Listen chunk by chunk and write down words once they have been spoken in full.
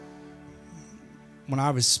when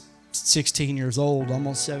I was 16 years old,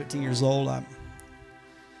 almost 17 years old, I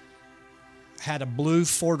had a blue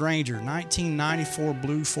Ford Ranger, 1994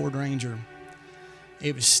 blue Ford Ranger.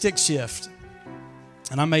 It was stick shift.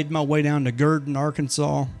 And I made my way down to Gurdon,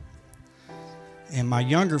 Arkansas. And my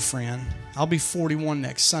younger friend, I'll be 41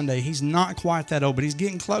 next Sunday. He's not quite that old, but he's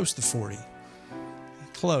getting close to 40.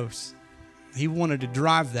 Close. He wanted to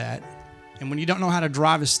drive that. And when you don't know how to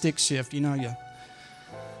drive a stick shift, you're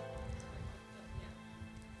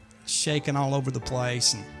shaking all over the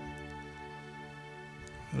place.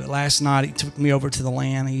 But last night, he took me over to the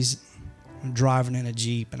land. He's driving in a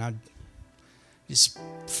Jeep, and I just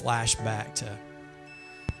flashed back to,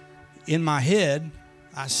 in my head,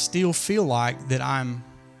 I still feel like that I'm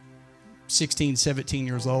 16, 17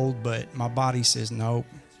 years old, but my body says, nope,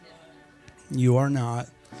 you are not.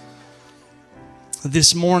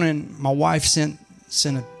 This morning, my wife sent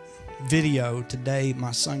a video today.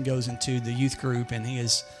 My son goes into the youth group, and he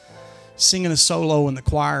is singing a solo in the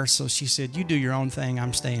choir. So she said, you do your own thing.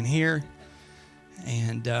 I'm staying here.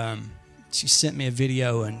 And she sent me a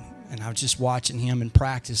video, and I was just watching him in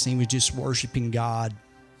practice. And he was just worshiping God.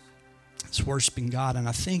 He's worshiping God. And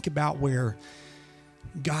I think about where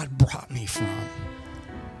God brought me from.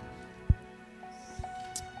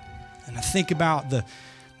 And I think about the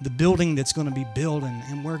building that's going to be built,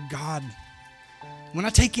 and where God, when I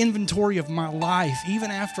take inventory of my life, even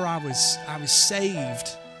after I was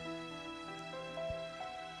saved,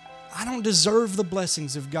 I don't deserve the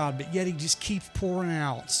blessings of God, but yet He just keeps pouring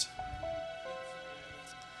out.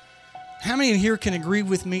 How many in here can agree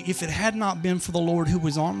with me, if it had not been for the Lord who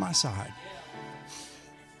was on my side,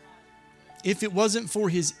 if it wasn't for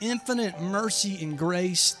His infinite mercy and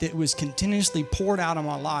grace that was continuously poured out on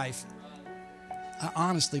my life, I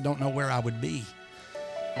honestly don't know where I would be.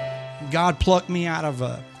 God plucked me out of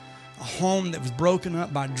a home that was broken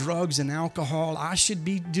up by drugs and alcohol. I should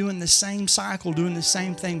be doing the same cycle, doing the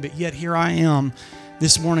same thing, but yet here I am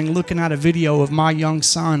this morning looking at a video of my young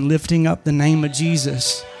son lifting up the name of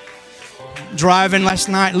Jesus. Driving last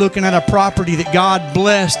night looking at a property that God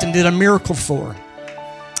blessed and did a miracle for.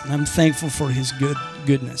 And I'm thankful for His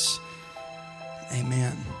goodness.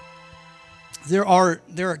 Amen. There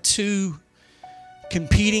are two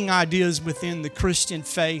competing ideas within the Christian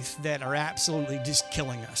faith that are absolutely just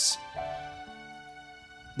killing us.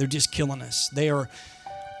 They're just killing us. They are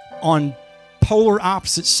on polar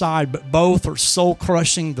opposite side, but both are soul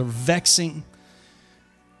crushing. They're vexing.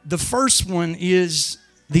 The first one is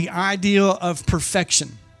the idea of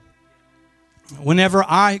perfection. Whenever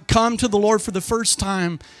I come to the Lord for the first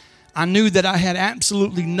time, I knew that I had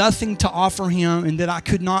absolutely nothing to offer Him and that I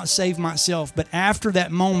could not save myself. But after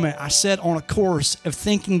that moment, I set on a course of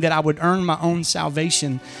thinking that I would earn my own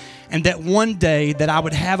salvation and that one day that I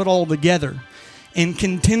would have it all together, and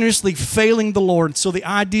continuously failing the Lord. So the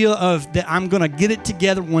idea of that I'm going to get it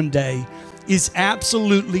together one day is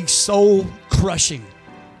absolutely soul crushing.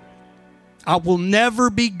 I will never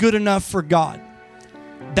be good enough for God.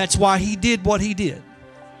 That's why He did what He did.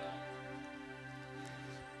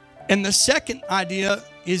 And the second idea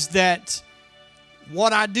is that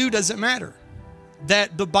what I do doesn't matter.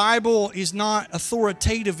 That the Bible is not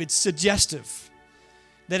authoritative, it's suggestive.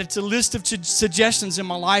 That it's a list of suggestions in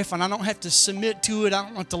my life and I don't have to submit to it, I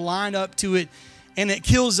don't have to line up to it. And it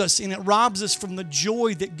kills us and it robs us from the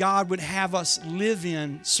joy that God would have us live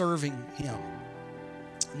in serving Him.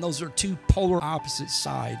 And those are two polar opposite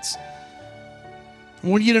sides. I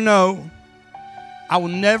want you to know, I will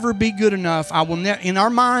never be good enough. In our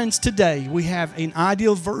minds today, we have an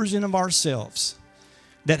ideal version of ourselves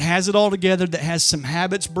that has it all together, that has some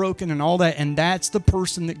habits broken and all that, and that's the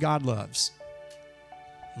person that God loves.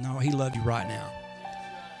 No, He loves you right now.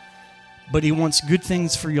 But He wants good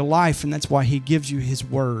things for your life, and that's why He gives you His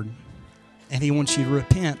word. And He wants you to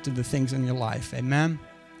repent of the things in your life. Amen?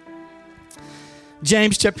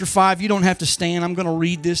 James chapter 5, you don't have to stand. I'm going to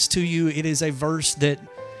read this to you. It is a verse that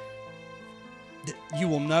you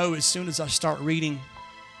will know as soon as I start reading.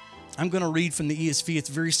 I'm going to read from the ESV. It's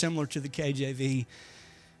very similar to the KJV.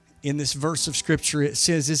 In this verse of Scripture, it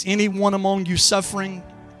says, is anyone among you suffering?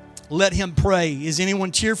 Let him pray. Is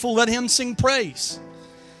anyone cheerful? Let him sing praise.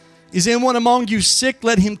 Is anyone among you sick?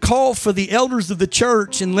 Let him call for the elders of the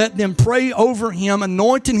church and let them pray over him,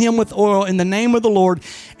 anointing him with oil in the name of the Lord.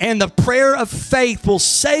 And the prayer of faith will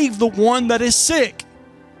save the one that is sick.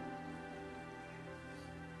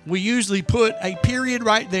 We usually put a period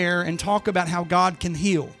right there and talk about how God can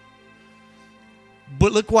heal.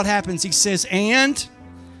 But look what happens. He says, and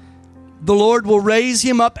the Lord will raise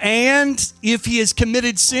him up, and if he has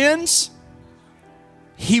committed sins,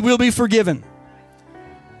 he will be forgiven.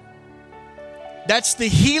 That's the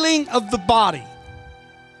healing of the body.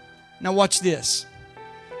 Now watch this.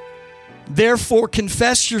 Therefore,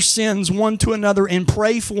 confess your sins one to another and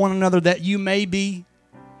pray for one another that you may be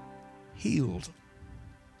healed.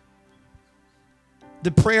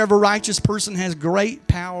 The prayer of a righteous person has great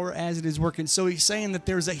power as it is working. So he's saying that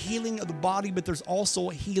there's a healing of the body, but there's also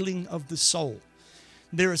a healing of the soul.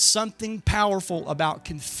 There is something powerful about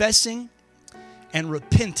confessing and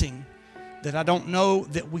repenting that I don't know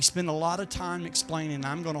that we spend a lot of time explaining.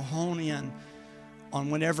 I'm going to hone in on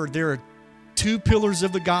whenever there are two pillars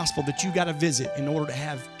of the gospel that you got to visit in order to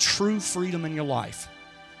have true freedom in your life.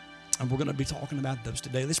 And we're going to be talking about those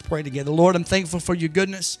today. Let's pray together. Lord, I'm thankful for your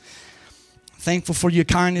goodness. Thankful for your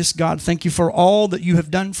kindness, God. Thank you for all that you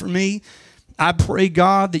have done for me. I pray,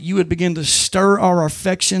 God, that you would begin to stir our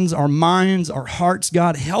affections, our minds, our hearts.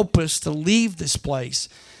 God, help us to leave this place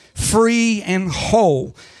free and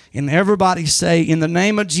whole. And everybody say, in the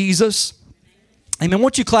name of Jesus, amen.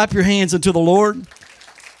 Won't you clap your hands unto the Lord?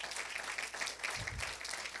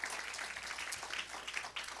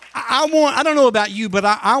 I don't know about you, but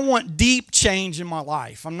I want deep change in my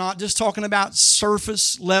life. I'm not just talking about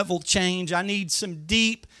surface level change. I need some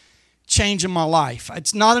deep change in my life.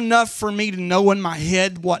 It's not enough for me to know in my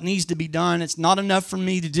head what needs to be done. It's not enough for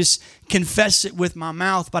me to just confess it with my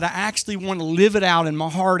mouth, but I actually want to live it out in my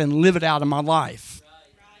heart and live it out in my life.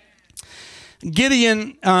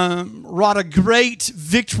 Gideon wrought a great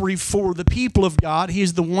victory for the people of God. He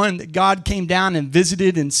is the one that God came down and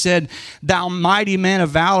visited and said, thou mighty man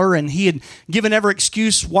of valor. And he had given every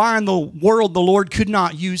excuse why in the world the Lord could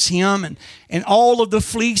not use him. And all of the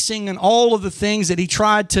fleecing and all of the things that he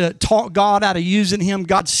tried to talk God out of using him,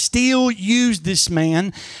 God still used this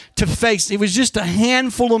man to face. It was just a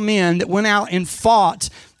handful of men that went out and fought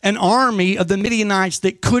an army of the Midianites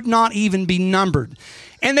that could not even be numbered.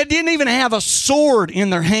 And they didn't even have a sword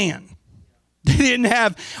in their hand. They didn't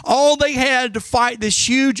have, all they had to fight this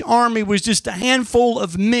huge army was just a handful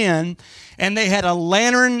of men. And they had a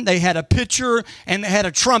lantern, they had a pitcher, and they had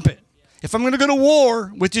a trumpet. If I'm going to go to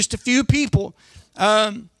war with just a few people,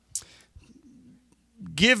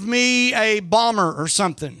 give me a bomber or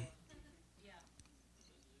something.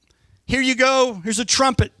 Here you go. Here's a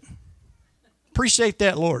trumpet. Appreciate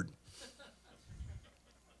that, Lord.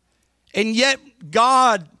 And yet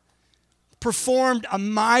God performed a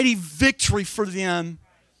mighty victory for them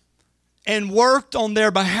and worked on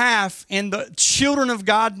their behalf. And the children of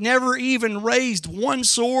God never even raised one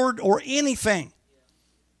sword or anything.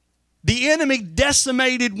 The enemy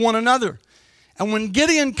decimated one another. And when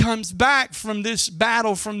Gideon comes back from this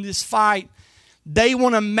battle, from this fight, they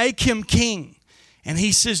want to make him king. And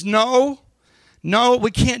he says, no,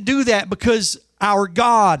 we can't do that because our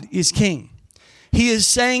God is king. He is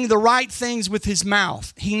saying the right things with his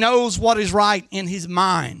mouth. He knows what is right in his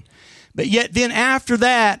mind. But yet then after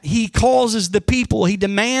that, he causes the people, he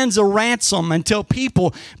demands a ransom until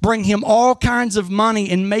people bring him all kinds of money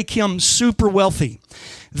and make him super wealthy.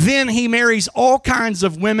 Then he marries all kinds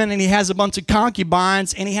of women and he has a bunch of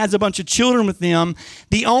concubines and he has a bunch of children with them.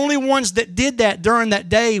 The only ones that did that during that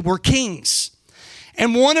day were kings.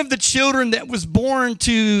 And one of the children that was born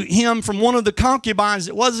to him from one of the concubines,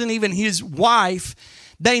 it wasn't even his wife,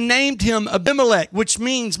 they named him Abimelech, which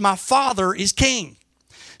means my father is king.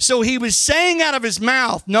 So he was saying out of his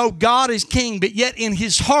mouth, no, God is king, but yet in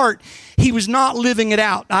his heart, he was not living it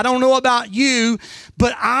out. I don't know about you,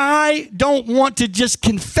 but I don't want to just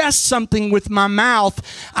confess something with my mouth.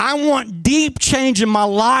 I want deep change in my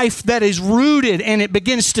life that is rooted and it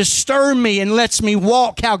begins to stir me and lets me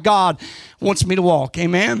walk how God wants me to walk.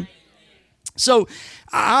 Amen. So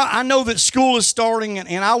I know that school is starting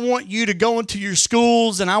and I want you to go into your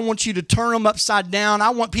schools and I want you to turn them upside down. I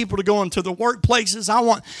want people to go into the workplaces. I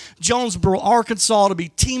want Jonesboro, Arkansas to be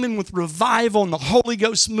teeming with revival and the Holy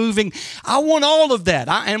Ghost moving. I want all of that.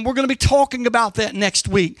 And we're going to be talking about that next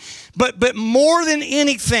week. But more than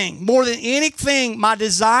anything, my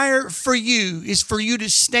desire for you is for you to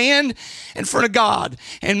stand in front of God.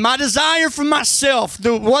 And my desire for myself,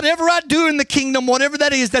 whatever I do in the kingdom, whatever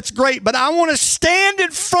that is, that's great. But I want to stand in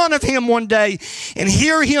front of him one day and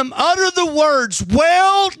hear him utter the words,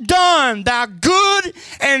 well done, thou good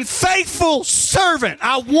and faithful servant.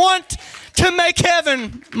 I want to make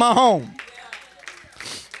heaven my home.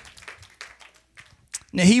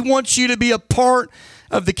 Now, he wants you to be a part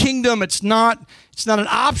of the kingdom. It's not an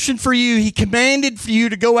option for you. He commanded for you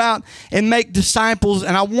to go out and make disciples,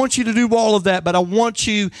 and I want you to do all of that, but I want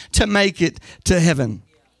you to make it to heaven.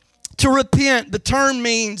 To repent, the term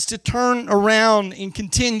means to turn around and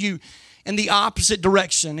continue in the opposite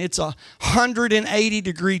direction. It's a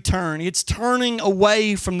 180-degree turn. It's turning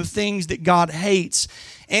away from the things that God hates,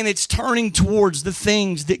 and it's turning towards the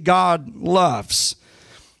things that God loves.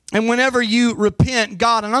 And whenever you repent,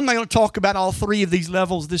 God, and I'm not going to talk about all three of these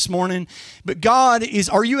levels this morning, but God is,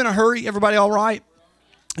 are you in a hurry? Everybody all right?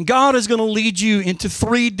 God is going to lead you into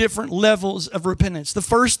three different levels of repentance. The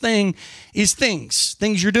first thing is things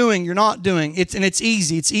you're doing, you're not doing. It's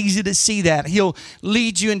easy. It's easy to see that. He'll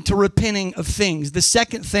lead you into repenting of things. The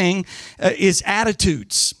second thing is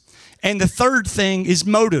attitudes. And the third thing is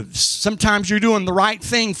motives. Sometimes you're doing the right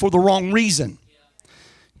thing for the wrong reason.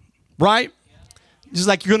 Right? It's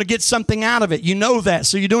like you're going to get something out of it. You know that.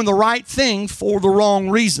 So you're doing the right thing for the wrong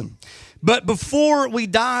reason. But before we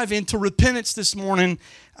dive into repentance this morning,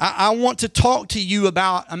 I want to talk to you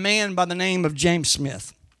about a man by the name of James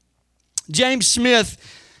Smith. James Smith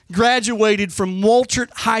graduated from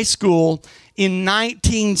Waltrip High School in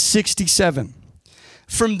 1967.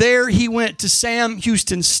 From there, he went to Sam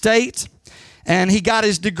Houston State, and he got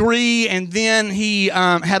his degree, and then he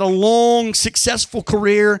had a long, successful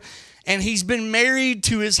career. And he's been married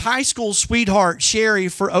to his high school sweetheart, Sherry,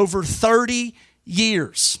 for over 30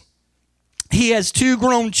 years. He has two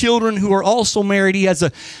grown children who are also married. He has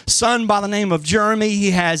a son by the name of Jeremy.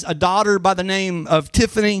 He has a daughter by the name of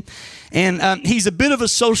Tiffany. And he's a bit of a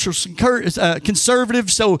social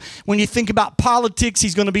conservative. So when you think about politics,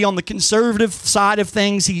 he's going to be on the conservative side of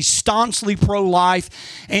things. He's staunchly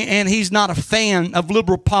pro-life, and he's not a fan of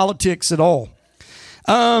liberal politics at all.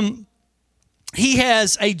 He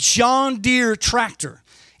has a John Deere tractor,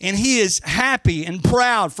 and he is happy and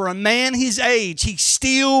proud. For a man his age, he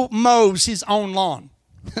still mows his own lawn.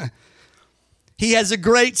 He has a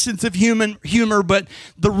great sense of humor, but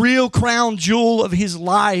the real crown jewel of his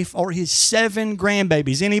life are his 7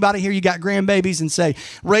 grandbabies. Anybody here, you got grandbabies and say,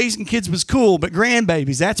 raising kids was cool, but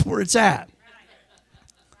grandbabies, that's where it's at.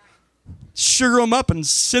 Sugar them up and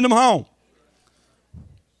send them home.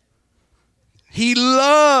 He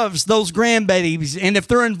loves those grandbabies, and if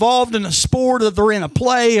they're involved in a sport or they're in a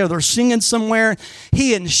play or they're singing somewhere,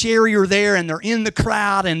 he and Sherry are there, and they're in the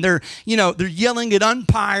crowd, and they're yelling at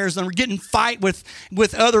umpires, and they're getting fight with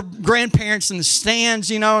other grandparents in the stands,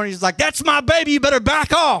 and he's like, "That's my baby, you better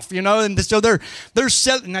back off," and so they're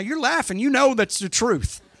now you're laughing, that's the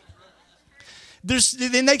truth.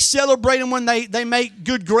 Then they celebrate them when they make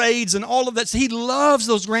good grades and all of that. So he loves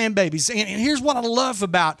those grandbabies. And here's what I love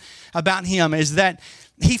about him is that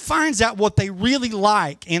he finds out what they really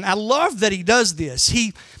like. And I love that he does this.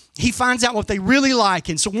 He finds out what they really like.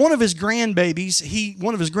 And so one of his grandbabies,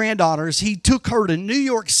 one of his granddaughters, he took her to New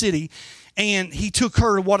York City, and he took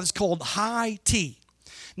her to what is called high tea.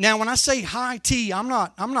 Now, when I say high tea, I'm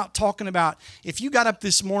not talking about if you got up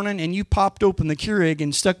this morning and you popped open the Keurig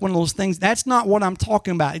and stuck one of those things. That's not what I'm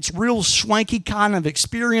talking about. It's real swanky kind of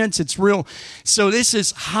experience. It's real. So this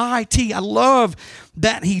is high tea. I love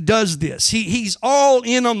that he does this. He's all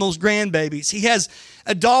in on those grandbabies. He has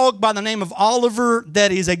a dog by the name of Oliver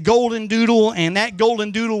that is a golden doodle, and that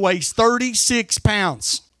golden doodle weighs 36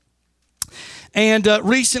 pounds. And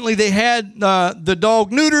recently they had the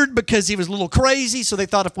dog neutered because he was a little crazy. So they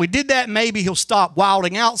thought if we did that, maybe he'll stop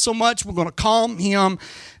wilding out so much. We're going to calm him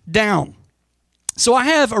down. So I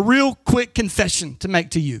have a real quick confession to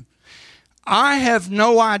make to you. I have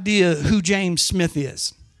no idea who James Smith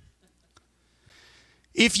is.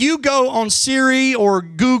 If you go on Siri or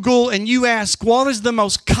Google and you ask what is the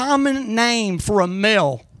most common name for a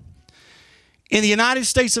male in the United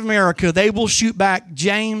States of America, they will shoot back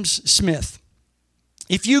James Smith.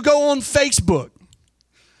 If you go on Facebook,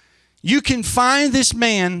 you can find this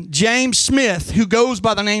man, James Smith, who goes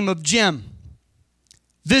by the name of Jim.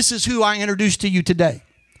 This is who I introduced to you today.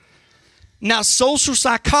 Now, social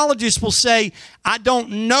psychologists will say, I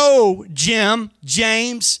don't know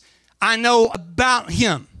James, I know about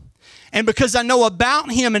him. And because I know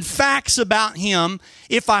about him and facts about him,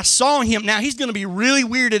 if I saw him, now he's going to be really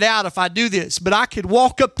weirded out if I do this, but I could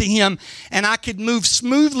walk up to him and I could move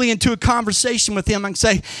smoothly into a conversation with him and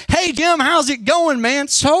say, "Hey, Jim, how's it going, man?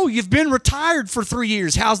 So you've been retired for 3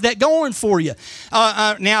 years. How's that going for you?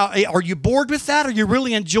 Now, are you bored with that? Are you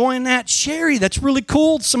really enjoying that? Sherry, that's really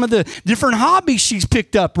cool. Some of the different hobbies she's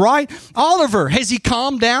picked up, right? Oliver, has he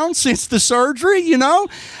calmed down since the surgery?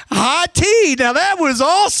 High tea. Now that was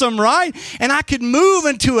awesome, right? And I could move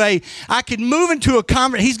into a conversation.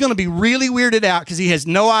 He's going to be really weirded out because he has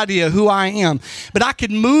no idea who I am. But I could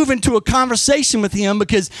move into a conversation with him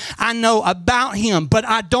because I know about him, but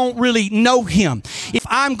I don't really know him. If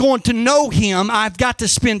I'm going to know him, I've got to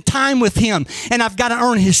spend time with him, and I've got to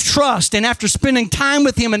earn his trust. And after spending time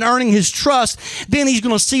with him and earning his trust, then he's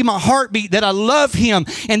going to see my heartbeat, that I love him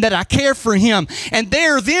and that I care for him. And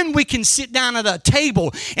then we can sit down at a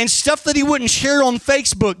table, and stuff that he wouldn't share on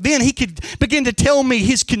Facebook, then he could begin to tell me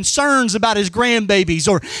his concerns about his grandbabies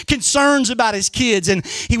or concerns about his kids. And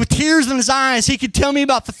he, with tears in his eyes, he could tell me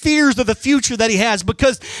about the fears of the future that he has,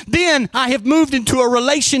 because then I have moved into a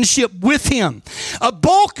relationship with him. A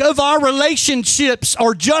bulk of our relationships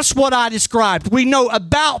are just what I described. We know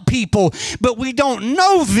about people, but we don't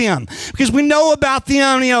know them, because we know about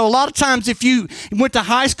them. A lot of times if you went to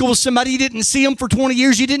high school with somebody, you didn't see them for 20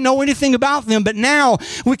 years, you didn't know anything about them. But now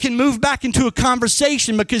we can move back into a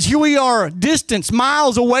conversation, because here we are, distance,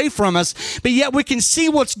 miles away from us, but yet we can see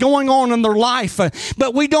what's going on in their life.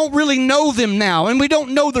 But we don't really know them now, and we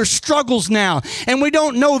don't know their struggles now, and we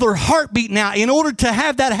don't know their heartbeat now. In order to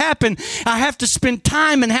have that happen, I have to spend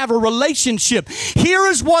time and have a relationship. Here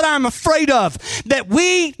is what I'm afraid of, that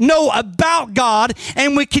we know about God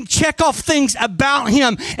and we can check off things about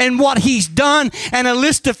him and what he's done and a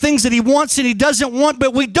list of things that he wants and he doesn't want,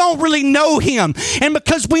 but we don't really know him. And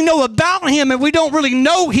because we know about him and we don't really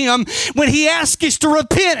know him, when he asks us to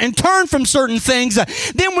repent and turn from certain things,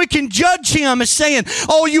 then we can judge him as saying,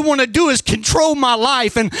 all you want to do is control my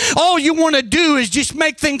life, and all you want to do is just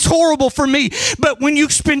make things horrible for me. But when you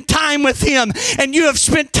spend time with him and you have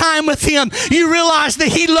spent time with him, you realize that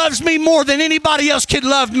he loves me more than anybody else could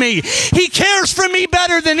love me. He cares for me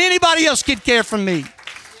better than anybody else could care for me.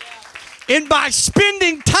 And by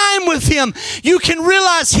spending time with him, you can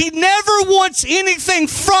realize he never wants anything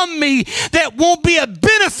from me that won't be a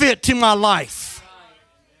benefit to my life.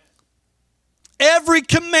 Every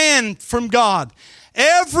command from God,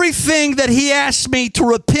 everything that he asks me to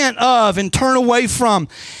repent of and turn away from,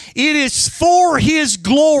 it is for his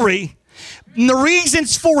glory. And the reason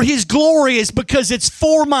it's for his glory is because it's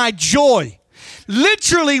for my joy.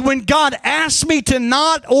 Literally, when God asks me to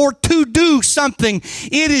not or to do something,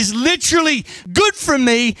 it is literally good for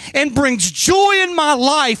me and brings joy in my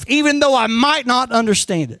life, even though I might not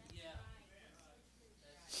understand it.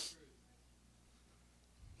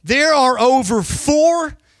 There are over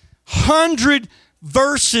 400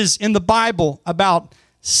 verses in the Bible about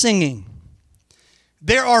singing.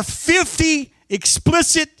 There are 50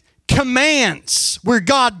 explicit commands where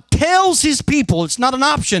God tells his people, it's not an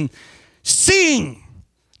option, sing.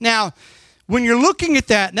 Now, when you're looking at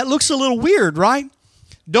that, that looks a little weird, right?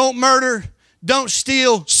 Don't murder, don't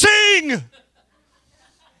steal, sing!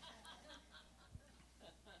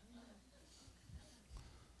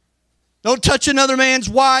 Don't touch another man's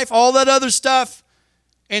wife, all that other stuff,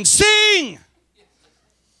 and sing!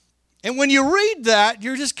 And when you read that,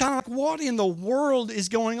 you're just kind of like, what in the world is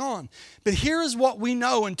going on? But here is what we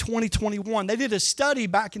know in 2021. They did a study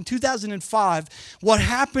back in 2005, what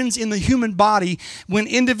happens in the human body when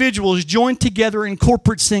individuals join together in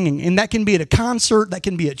corporate singing. And that can be at a concert, that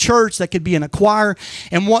can be at church, that could be in a choir.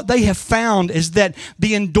 And what they have found is that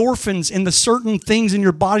the endorphins and the certain things in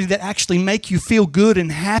your body that actually make you feel good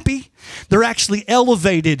and happy, they're actually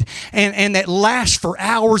elevated, and that lasts for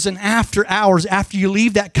hours and after hours after you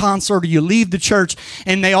leave that concert or you leave the church.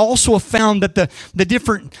 And they also have found that the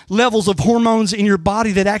different levels of hormones in your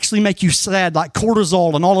body that actually make you sad, like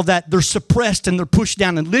cortisol and all of that, they're suppressed and they're pushed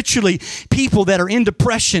down. And literally, people that are in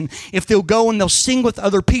depression, if they'll go and they'll sing with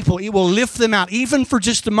other people, it will lift them out. Even for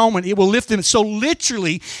just a moment, it will lift them. So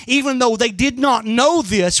literally, even though they did not know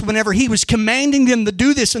this, whenever he was commanding them to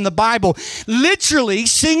do this in the Bible, literally,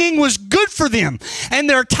 singing was good for them. And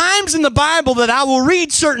there are times in the Bible that I will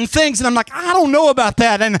read certain things and I'm like, I don't know about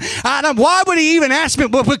that. And why would he even ask me?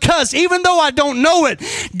 Well, because even though I don't know it,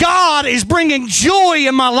 God is bringing joy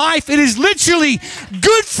in my life. It is literally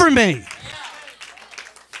good for me.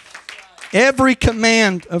 Every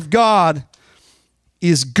command of God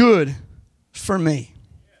is good for me.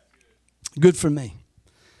 Good for me.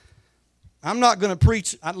 I'm not going to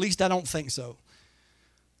preach, at least I don't think so,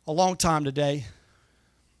 a long time today.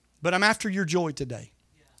 But I'm after your joy today.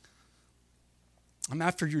 I'm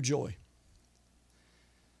after your joy.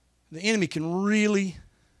 The enemy can really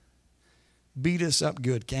beat us up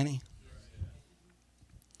good, can he?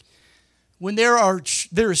 When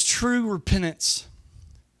there is true repentance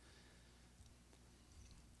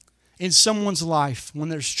in someone's life, when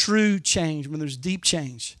there's true change, when there's deep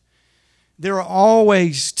change, there are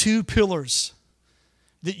always two pillars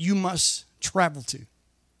that you must travel to.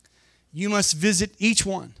 You must visit each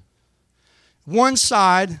one. One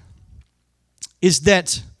side is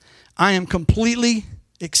that I am completely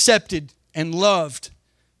accepted and loved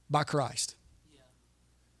by Christ.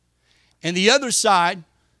 And the other side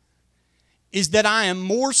is that I am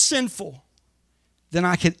more sinful than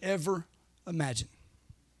I could ever imagine.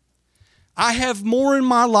 I have more in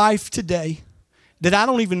my life today that I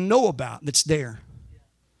don't even know about that's there.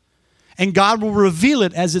 And God will reveal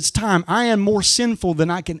it as it's time. I am more sinful than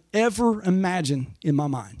I can ever imagine in my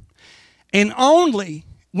mind. And only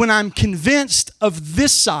when I'm convinced of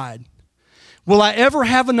this side will I ever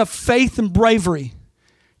have enough faith and bravery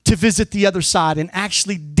to visit the other side and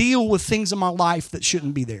actually deal with things in my life that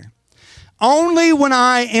shouldn't be there. Only when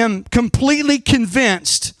I am completely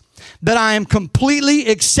convinced that I am completely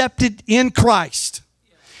accepted in Christ,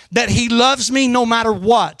 that He loves me no matter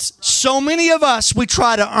what. So many of us, we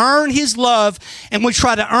try to earn His love and we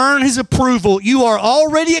try to earn His approval. You are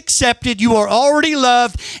already accepted, you are already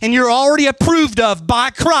loved, and you're already approved of by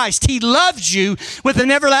Christ. He loves you with an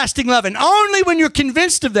everlasting love. And only when you're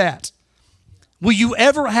convinced of that will you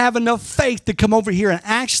ever have enough faith to come over here and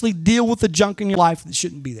actually deal with the junk in your life that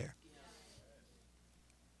shouldn't be there.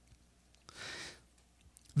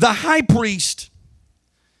 The high priest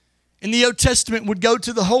in the Old Testament would go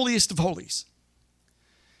to the holiest of holies.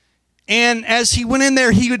 And as he went in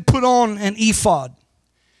there, he would put on an ephod.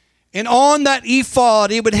 And on that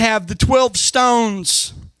ephod, it would have the 12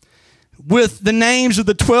 stones with the names of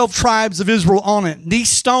the 12 tribes of Israel on it. These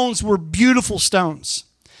stones were beautiful stones.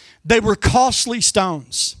 They were costly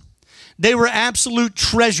stones. They were absolute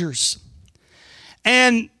treasures.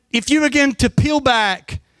 And if you begin to peel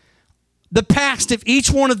back the past of each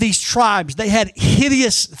one of these tribes, they had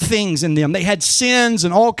hideous things in them. They had sins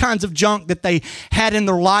and all kinds of junk that they had in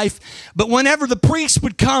their life. But whenever the priest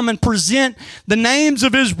would come and present the names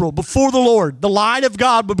of Israel before the Lord, the light of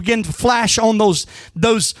God would begin to flash on those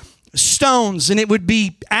stones, and it would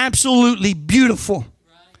be absolutely beautiful.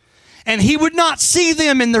 And he would not see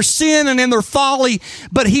them in their sin and in their folly,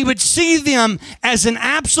 but he would see them as an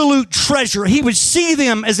absolute treasure. He would see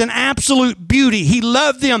them as an absolute beauty. He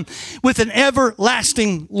loved them with an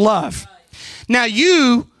everlasting love. Now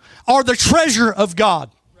you are the treasure of God.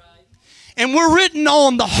 And we're written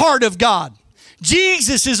on the heart of God.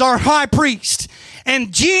 Jesus is our high priest.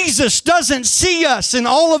 And Jesus doesn't see us in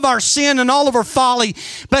all of our sin and all of our folly,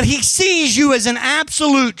 but He sees you as an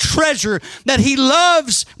absolute treasure that He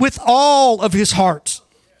loves with all of His heart.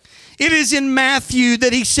 It is in Matthew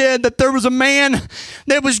that He said that there was a man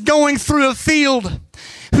that was going through a field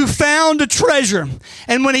who found a treasure.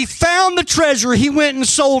 And when he found the treasure, he went and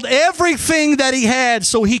sold everything that he had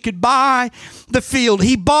so he could buy the field.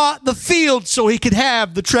 He bought the field so he could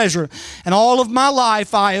have the treasure. And all of my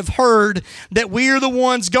life I have heard that we are the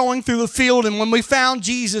ones going through the field, and when we found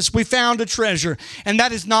Jesus, we found a treasure. And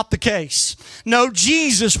that is not the case. No,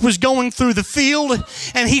 Jesus was going through the field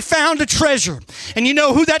and He found a treasure. And you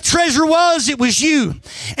know who that treasure was? It was you.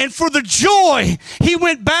 And for the joy, He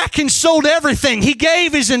went back and sold everything. He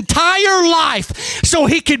gave His entire life so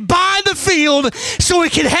He could buy the field, so He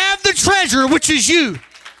could have the treasure, which is you.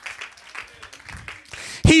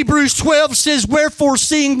 Hebrews 12 says, wherefore,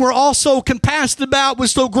 seeing we're also compassed about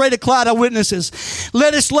with so great a cloud of witnesses,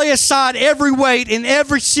 let us lay aside every weight and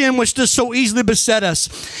every sin which does so easily beset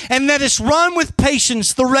us, and let us run with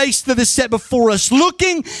patience the race that is set before us,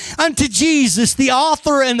 looking unto Jesus, the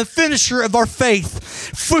author and the finisher of our faith,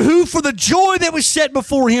 for who for the joy that was set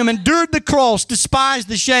before Him endured the cross, despised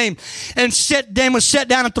the shame, and was set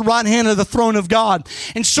down at the right hand of the throne of God.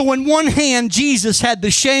 And so in one hand, Jesus had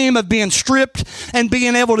the shame of being stripped and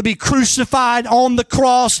being able to be crucified on the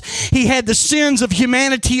cross. He had the sins of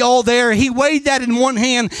humanity all there. He weighed that in one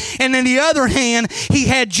hand, and in the other hand, He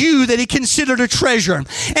had you that He considered a treasure.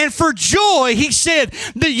 And for joy, He said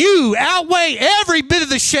that you outweigh every bit of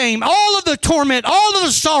the shame, all of the torment, all of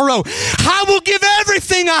the sorrow. I will give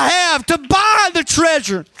everything I have to buy the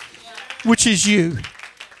treasure, which is you.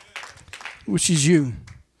 Which is you.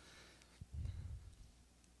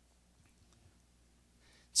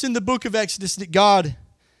 It's in the book of Exodus that God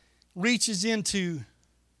reaches into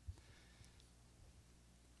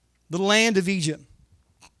the land of Egypt,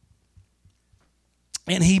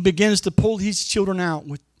 and He begins to pull His children out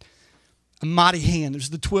with a mighty hand. There's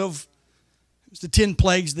the 10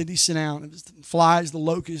 plagues that He sent out. It was the flies, the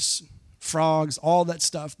locusts, frogs, all that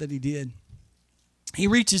stuff that He did. He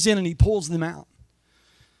reaches in and He pulls them out.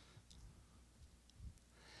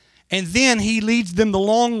 And then He leads them the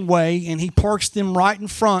long way, and He parks them right in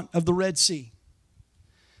front of the Red Sea.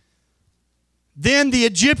 Then the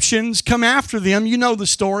Egyptians come after them. You know the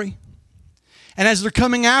story. And as they're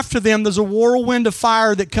coming after them, there's a whirlwind of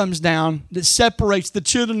fire that comes down that separates the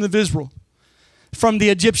children of Israel from the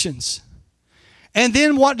Egyptians. And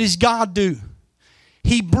then what does God do?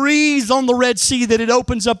 He breathes on the Red Sea that it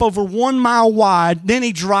opens up over 1 mile wide. Then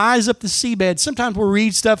he dries up the seabed. Sometimes we'll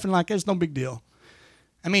read stuff and like, it's no big deal.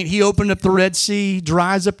 I mean, he opened up the Red Sea,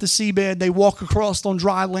 dries up the seabed. They walk across on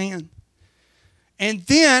dry land. And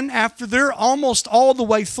then after they're almost all the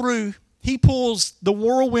way through, he pulls the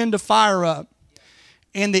whirlwind of fire up.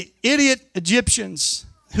 And the idiot Egyptians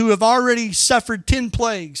who have already suffered 10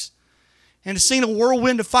 plagues and have seen a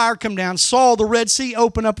whirlwind of fire come down, saw the Red Sea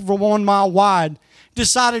open up over 1 mile wide,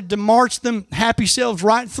 decided to march them happy selves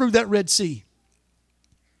right through that Red Sea.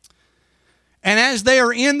 And as they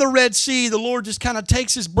are in the Red Sea, the Lord just kind of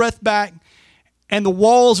takes his breath back and the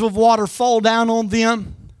walls of water fall down on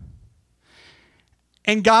them.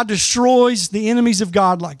 And God destroys the enemies of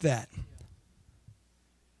God like that.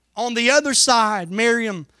 On the other side,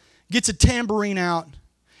 Miriam gets a tambourine out.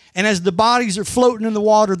 And as the bodies are floating in the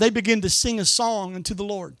water, they begin to sing a song unto the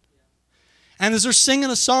Lord. And as they're singing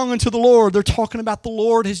a song unto the Lord, they're talking about the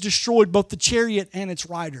Lord has destroyed both the chariot and its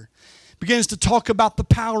rider. Begins to talk about the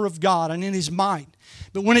power of God and in his might.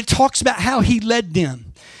 But when it talks about how he led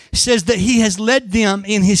them, it says that he has led them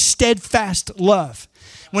in his steadfast love.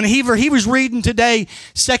 When he was reading today,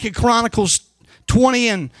 2 Chronicles 20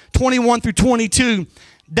 and 21 through 22,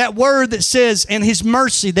 that word that says, and his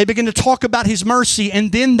mercy, they begin to talk about his mercy,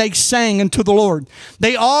 and then they sang unto the Lord.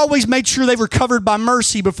 They always made sure they were covered by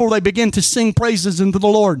mercy before they began to sing praises unto the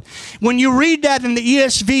Lord. When you read that in the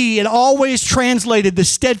ESV, it always translated the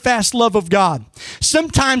steadfast love of God.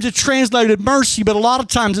 Sometimes it's translated mercy, but a lot of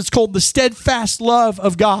times it's called the steadfast love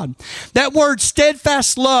of God. That word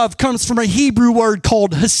steadfast love comes from a Hebrew word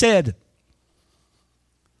called hesed.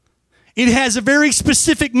 It has a very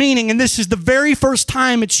specific meaning, and this is the very first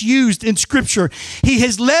time it's used in Scripture. He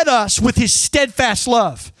has led us with his steadfast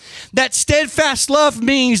love. That steadfast love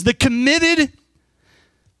means the committed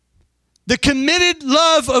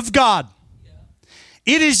love of God.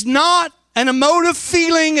 It is not an emotive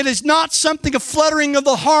feeling. It is not something, a fluttering of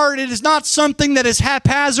the heart. It is not something that is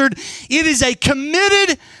haphazard. It is a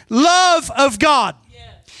committed love of God.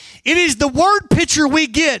 It is the word picture we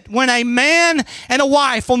get when a man and a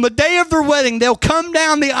wife, on the day of their wedding, they'll come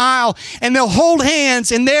down the aisle and they'll hold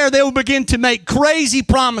hands, and there they'll begin to make crazy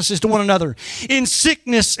promises to one another. In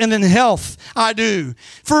sickness and in health, I do.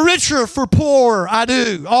 For richer, for poorer, I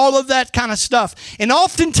do. All of that kind of stuff. And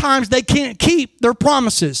oftentimes they can't keep their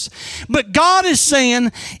promises. But God is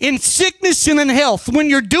saying, in sickness and in health,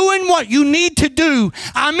 when you're doing what you need to do,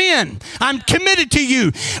 I'm in. I'm committed to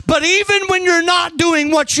you. But even when you're not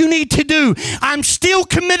doing what you need to do, I'm still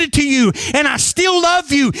committed to you, and I still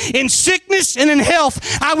love you. In sickness and in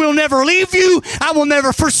health, I will never leave you. I will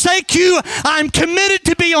never forsake you. I'm committed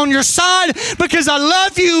to be on your side because I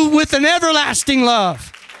love you with an everlasting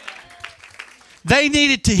love. They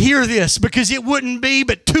needed to hear this, because it wouldn't be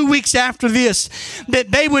but 2 weeks after this that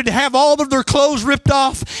they would have all of their clothes ripped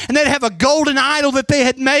off, and they'd have a golden idol that they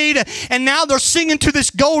had made, and now they're singing to this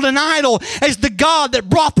golden idol as the God that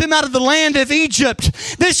brought them out of the land of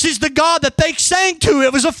Egypt. This is the God that they sang to.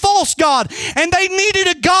 It was a false God, and they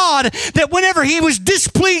needed a God that whenever he was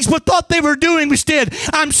displeased with what they were doing, was said,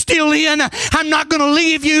 I'm still in. I'm not going to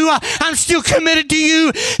leave you. I'm still committed to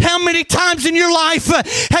you. How many times in your life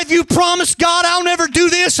have you promised God, I'll never do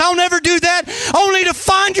this, I'll never do that, only to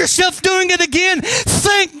find yourself doing it again?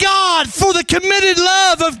 Thank God for the committed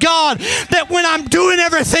love of God, that when I'm doing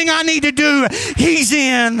everything I need to do, he's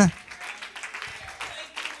in.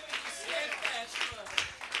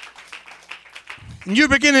 And you're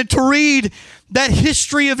beginning to read that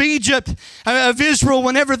history of Egypt, of Israel,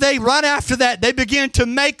 whenever they, right after that, they began to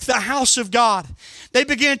make the house of God. They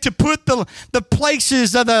began to put the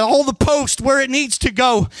places of all the posts where it needs to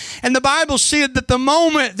go. And the Bible said that the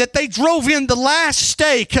moment that they drove in the last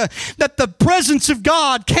stake, that the presence of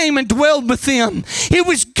God came and dwelled with them. It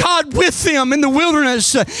was God with them in the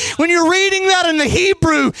wilderness. When you're reading that in the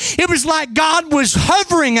Hebrew, it was like God was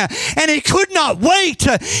hovering and he could not wait.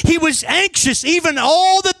 He was anxious. Even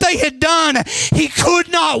all that they had done, he could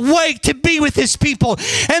not wait to be with his people.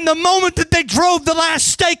 And the moment that they drove the last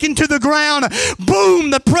stake into the ground, boom,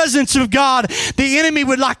 the presence of God. The enemy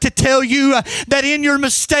would like to tell you that in your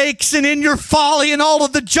mistakes and in your folly and all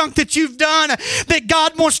of the junk that you've done, that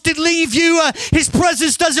God wants to leave you. His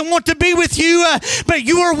presence doesn't want to be with you, but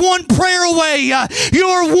you are one prayer away. You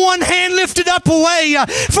are one hand lifted up away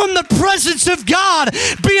from the presence of God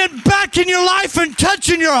being back in your life and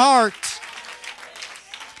touching your heart.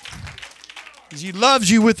 Because he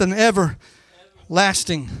loves you with an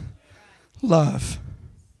everlasting love.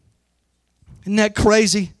 Isn't that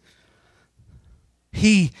crazy?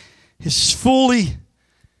 He is fully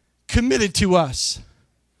committed to us.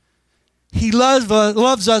 He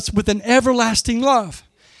loves us with an everlasting love.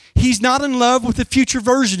 He's not in love with a future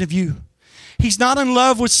version of you. He's not in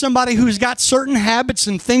love with somebody who's got certain habits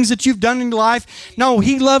and things that you've done in your life. No,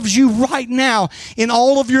 He loves you right now in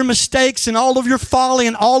all of your mistakes and all of your folly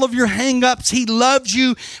and all of your hang-ups. He loves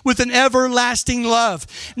you with an everlasting love.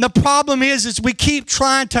 And the problem is we keep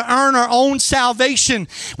trying to earn our own salvation.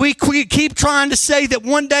 We keep trying to say that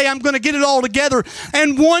one day I'm going to get it all together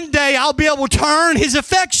and one day I'll be able to earn His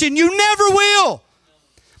affection. You never will.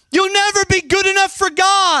 You'll never be good enough for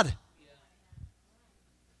God.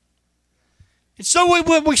 And so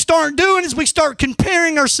what we start doing is we start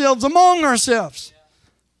comparing ourselves among ourselves.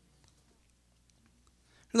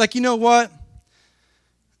 Like, you know what?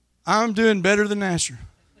 I'm doing better than Asher.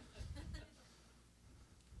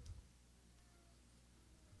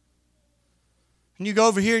 And you go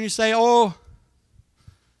over here and you say, oh,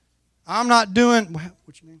 I'm not doing,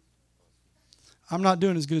 what you mean? I'm not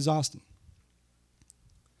doing as good as Austin.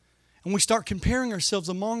 And we start comparing ourselves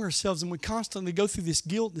among ourselves, and we constantly go through this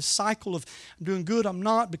guilt, this cycle of I'm doing good, I'm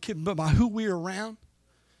not, but by who we're around.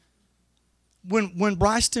 When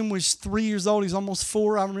Bryson was 3 years old, he's almost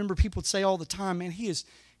 4, I remember people would say all the time, man, he is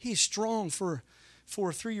strong for a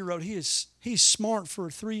 3-year-old. He's smart for a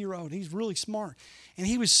 3-year-old. He's really smart. And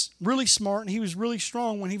he was really smart, and he was really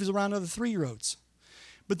strong when he was around other 3-year-olds.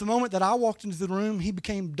 But the moment that I walked into the room, he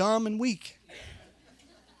became dumb and weak.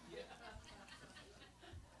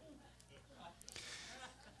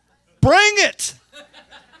 Bring it.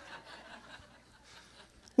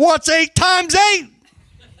 What's 8 times 8?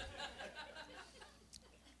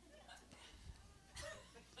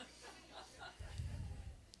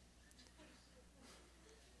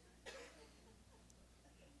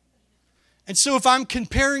 And so if I'm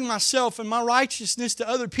comparing myself and my righteousness to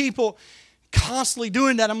other people, constantly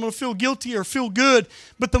doing that, I'm going to feel guilty or feel good.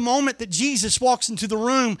 But the moment that Jesus walks into the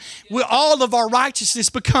room, all of our righteousness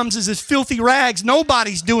becomes as filthy rags.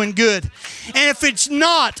 Nobody's doing good. And if it's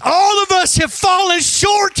not, all of us have fallen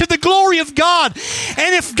short to the glory of God.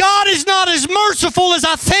 And if God is not as merciful as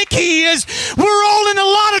I think He is, we're all in a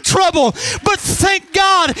lot of trouble. But thank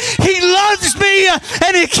God, He loves me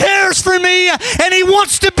and He cares for me and He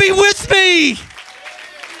wants to be with me.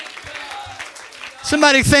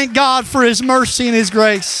 Somebody thank God for His mercy and His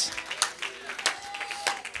grace.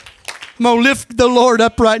 I'm going to lift the Lord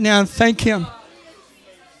up right now and thank Him.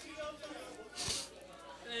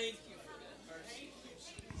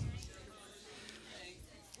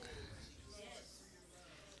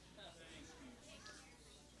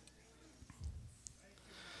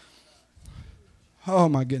 Oh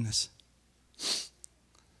my goodness.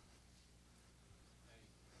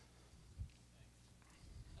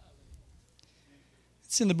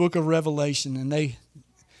 It's in the book of Revelation, and a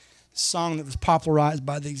song that was popularized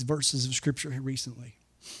by these verses of Scripture here recently.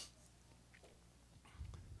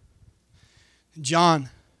 John,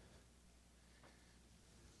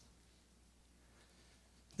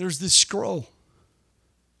 there's this scroll.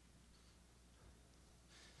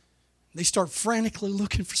 They start frantically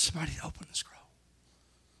looking for somebody to open the scroll.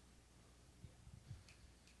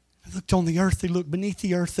 They looked on the earth, they looked beneath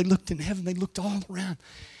the earth, they looked in heaven, they looked all around.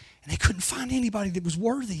 And they couldn't find anybody that was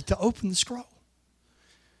worthy to open the scroll.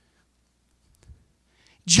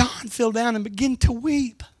 John fell down and began to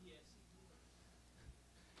weep.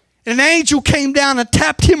 And an angel came down and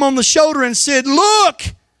tapped him on the shoulder and said, look.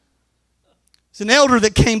 It's an elder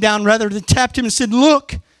that came down rather than tapped him and said,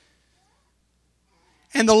 look.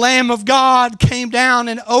 And the Lamb of God came down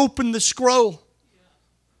and opened the scroll.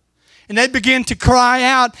 And they began to cry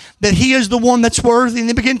out that He is the one that's worthy. And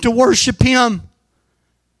they began to worship Him.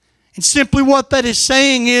 And simply what that is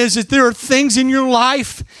saying is that there are things in your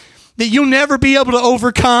life that you'll never be able to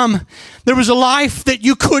overcome. There was a life that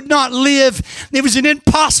you could not live. There was an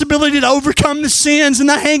impossibility to overcome the sins and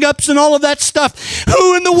the hang-ups and all of that stuff.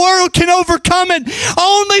 Who in the world can overcome it?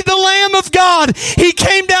 Only the Lamb of God. He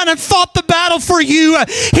came down and fought the battle for you.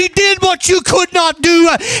 He did what you could not do.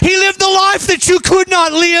 He lived the life that you could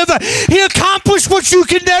not live. He accomplished what you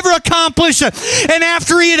could never accomplish. And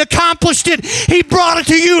after He had accomplished it, He brought it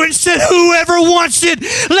to you and said, whoever wants it,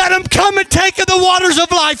 let him come and take of the waters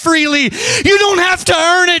of life freely. You don't have to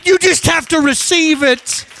earn it. You just have to receive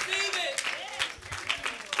it.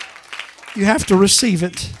 You have to receive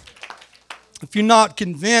it. If you're not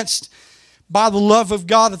convinced by the love of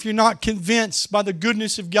God, if you're not convinced by the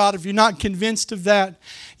goodness of God, if you're not convinced of that,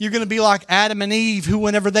 you're going to be like Adam and Eve, who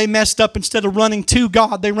whenever they messed up, instead of running to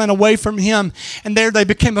God, they ran away from Him. And there they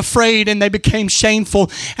became afraid and they became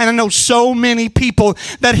shameful. And I know so many people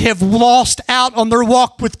that have lost out on their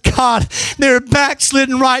walk with God. They're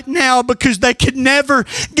backslidden right now because they could never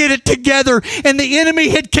get it together. And the enemy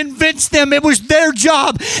had convinced them it was their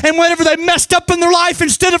job. And whenever they messed up in their life,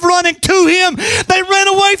 instead of running to Him, they ran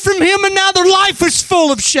away from Him, and now their life is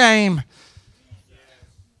full of shame.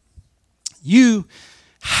 You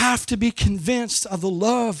have to be convinced of the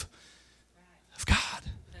love of God.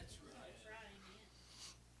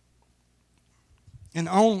 And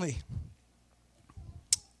only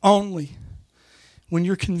when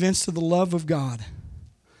you're convinced of the love of God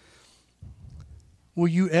will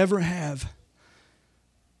you ever have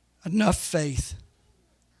enough faith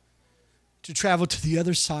to travel to the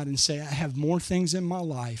other side and say, I have more things in my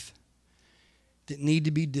life that need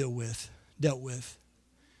to be dealt with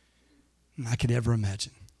than I could ever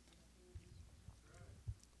imagine.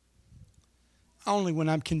 Only when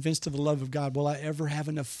I'm convinced of the love of God will I ever have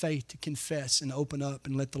enough faith to confess and open up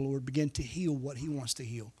and let the Lord begin to heal what He wants to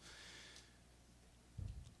heal.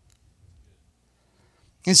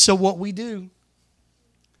 And so what we do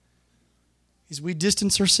is we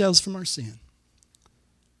distance ourselves from our sin.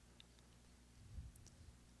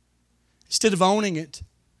 Instead of owning it,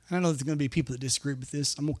 and I know there's going to be people that disagree with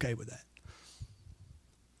this. I'm okay with that.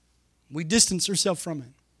 We distance ourselves from it.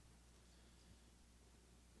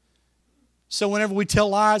 So whenever we tell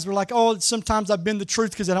lies, we're like, oh, sometimes I bend the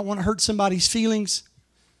truth because I don't want to hurt somebody's feelings.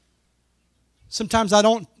 Sometimes I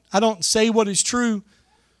don't say what is true.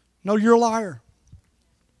 No, you're a liar.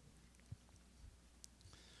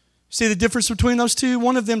 See the difference between those two?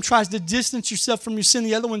 One of them tries to distance yourself from your sin.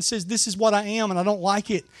 The other one says, this is what I am and I don't like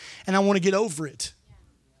it and I want to get over it.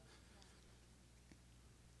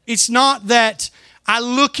 It's not that I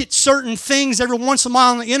look at certain things every once in a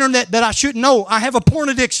while on the internet that I shouldn't know. I have a porn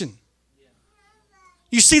addiction.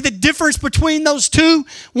 You see the difference between those two?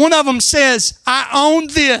 One of them says, I own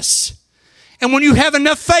this. And when you have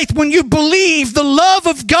enough faith, when you believe the love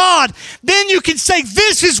of God, then you can say,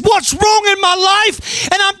 this is what's wrong in my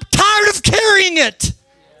life, and I'm tired of carrying it.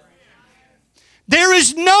 There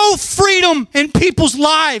is no freedom in people's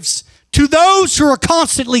lives to those who are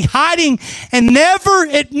constantly hiding and never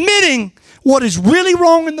admitting what is really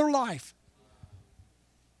wrong in their life.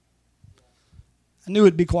 I knew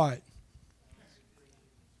it'd be quiet.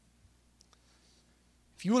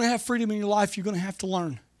 If you want to have freedom in your life, you're going to have to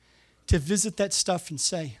learn to visit that stuff and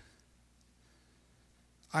say,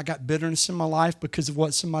 I got bitterness in my life because of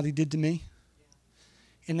what somebody did to me.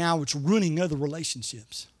 And now it's ruining other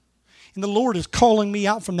relationships. And the Lord is calling me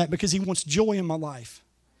out from that because He wants joy in my life.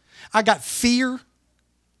 I got fear,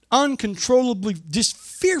 uncontrollably just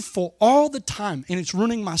fearful all the time, and it's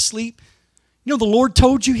ruining my sleep. You know, the Lord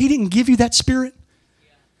told you He didn't give you that spirit.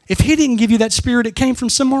 If He didn't give you that spirit, it came from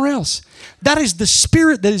somewhere else. That is the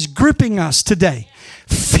spirit that is gripping us today.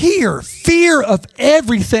 Fear of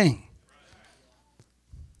everything.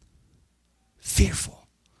 Fearful.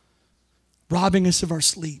 Robbing us of our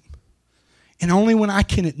sleep. And only when I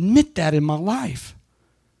can admit that in my life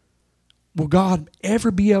will God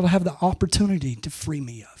ever be able to have the opportunity to free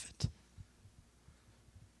me of it.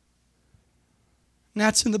 And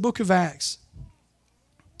that's in the book of Acts.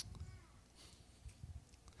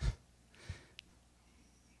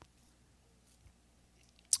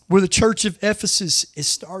 Where the church of Ephesus is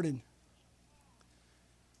started.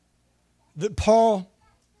 That Paul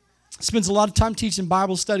spends a lot of time teaching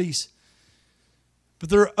Bible studies. But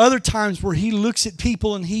there are other times where he looks at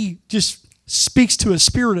people and he just speaks to a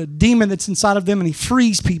spirit, a demon that's inside of them, and he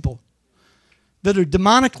frees people that are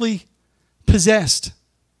demonically possessed.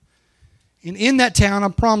 And in that town, I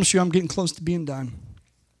promise you, I'm getting close to being done.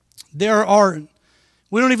 There are,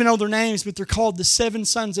 we don't even know their names, but they're called the 7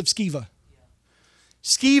 sons of Sceva.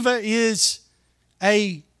 Sceva is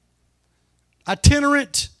a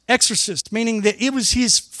itinerant exorcist, meaning that it was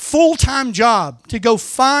his full-time job to go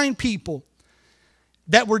find people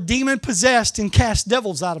that were demon-possessed and cast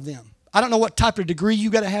devils out of them. I don't know what type of degree you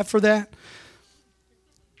got to have for that,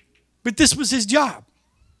 but this was his job.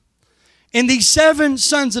 And these 7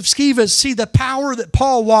 sons of Sceva see the power that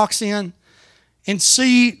Paul walks in and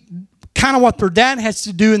see kind of what their dad has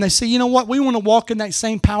to do, and they say, you know what, we want to walk in that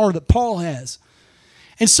same power that Paul has.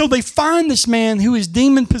 And so they find this man who is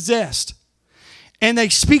demon-possessed. And they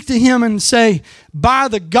speak to him and say, by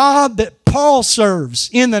the God that Paul serves,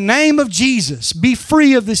 in the name of Jesus, be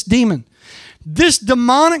free of this demon. This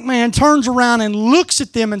demonic man turns around and looks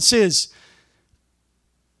at them and says,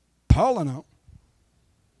 Paul, I know.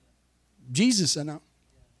 Jesus, I know.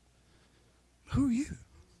 Who are you?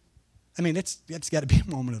 I mean, that's got to be a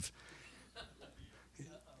moment of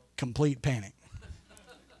complete panic.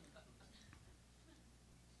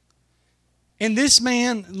 And this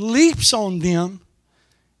man leaps on them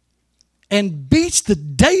and beats the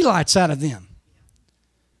daylights out of them.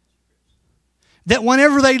 That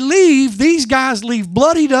whenever they leave, these guys leave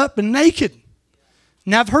bloodied up and naked.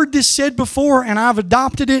 Now, I've heard this said before, and I've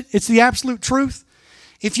adopted it. It's the absolute truth.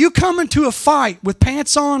 If you come into a fight with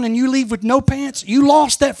pants on and you leave with no pants, you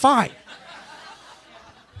lost that fight.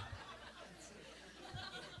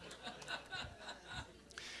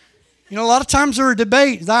 You know, a lot of times there are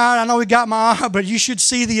debates. I know we got my eye, but you should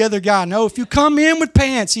see the other guy. No, if you come in with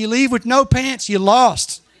pants, you leave with no pants, you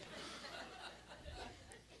lost.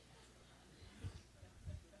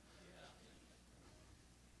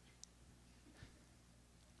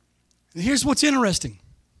 And here's what's interesting.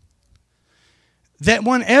 That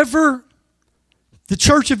whenever the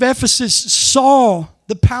church of Ephesus saw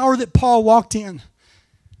the power that Paul walked in,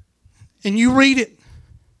 and you read it,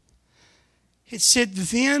 it said,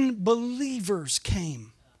 then believers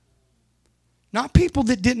came. Not people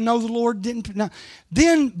that didn't know the Lord,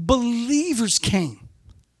 then believers came.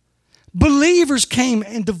 Believers came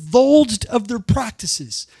and divulged of their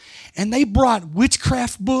practices. And they brought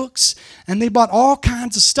witchcraft books, and they brought all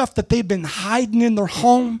kinds of stuff that they'd been hiding in their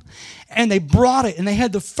home. And they brought it, and they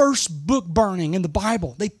had the first book burning in the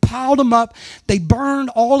Bible. They piled them up. They burned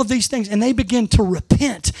all of these things, and they began to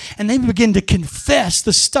repent, and they began to confess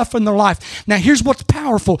the stuff in their life. Now, here's what's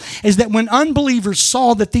powerful, is that when unbelievers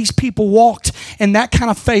saw that these people walked in that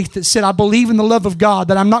kind of faith that said, I believe in the love of God,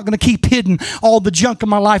 that I'm not going to keep hidden all the junk of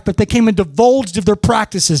my life, but they came and divulged of their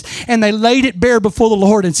practices, and they laid it bare before the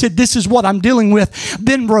Lord and said, this is what I'm dealing with.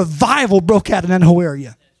 Then revival broke out in that whole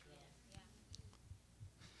area.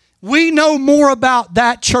 We know more about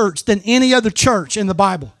that church than any other church in the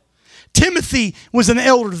Bible. Timothy was an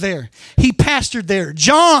elder there. He pastored there.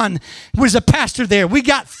 John was a pastor there. We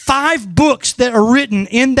got 5 books that are written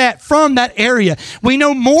from that area. We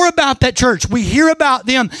know more about that church. We hear about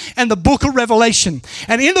them in the book of Revelation.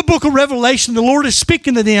 And in the book of Revelation, the Lord is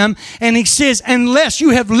speaking to them, and He says, unless you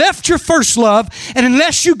have left your first love, and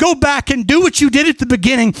unless you go back and do what you did at the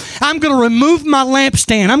beginning, I'm going to remove my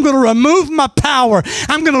lampstand. I'm going to remove my power.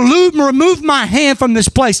 I'm going to remove my hand from this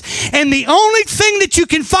place. And the only thing that you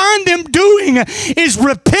can find them doing is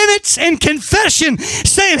repentance and confession,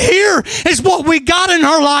 saying, here is what we got in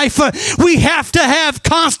our life. We have to have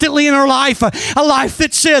constantly in our life a life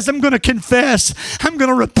that says, I'm going to confess, I'm going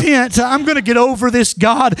to repent, I'm going to get over this,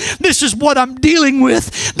 God. This is what I'm dealing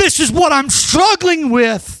with. This is what I'm struggling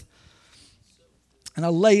with. And I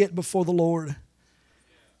lay it before the Lord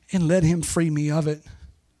and let Him free me of it.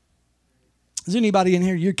 Is anybody in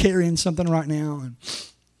here, you're carrying something right now and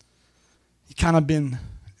you kind of been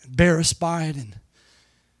embarrassed by it, and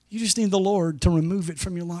you just need the Lord to remove it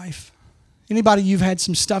from your life? Anybody, you've had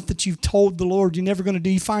some stuff that you've told the Lord you're never going to do,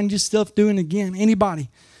 you find yourself doing it again? Anybody?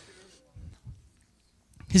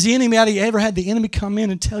 Has anybody ever had the enemy come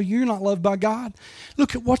in and tell you you're not loved by God?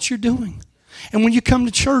 Look at what you're doing. And when you come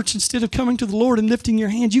to church, instead of coming to the Lord and lifting your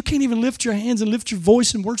hands, you can't even lift your hands and lift your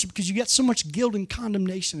voice in worship because you got so much guilt and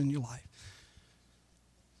condemnation in your life.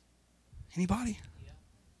 Anybody?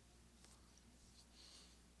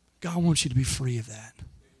 God wants you to be free of that.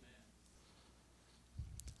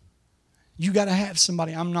 You got to have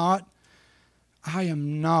somebody. I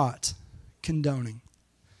am not condoning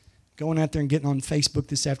going out there and getting on Facebook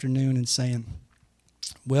this afternoon and saying,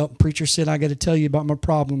 well, preacher said I got to tell you about my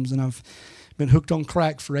problems, and I've been hooked on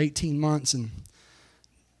crack for 18 months. And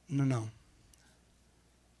no. I'm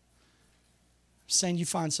saying you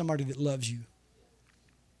find somebody that loves you.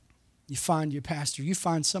 You find your pastor. You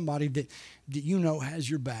find somebody that you know has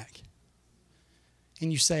your back.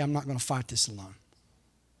 And you say, I'm not going to fight this alone.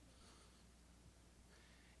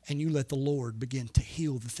 And you let the Lord begin to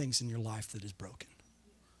heal the things in your life that is broken.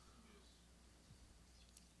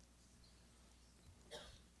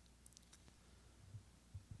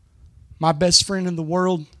 My best friend in the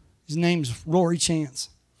world, his name's Rory Chance.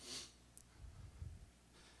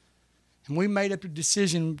 And we made a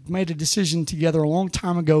decision together a long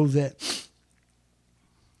time ago that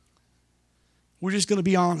we're just going to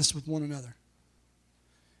be honest with one another.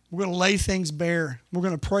 We're going to lay things bare. We're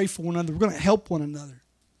going to pray for one another. We're going to help one another.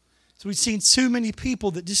 So we've seen too many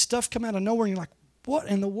people that just stuff come out of nowhere and you're like, what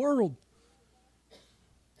in the world?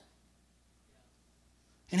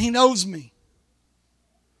 And he knows me.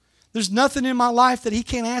 There's nothing in my life that he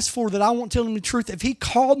can't ask for that I won't tell him the truth. If he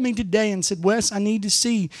called me today and said, Wes, I need to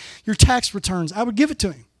see your tax returns, I would give it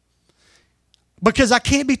to him. Because I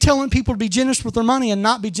can't be telling people to be generous with their money and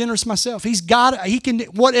not be generous myself. He can,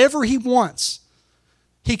 whatever he wants,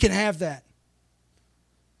 he can have that.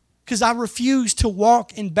 Because I refuse to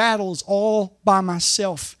walk in battles all by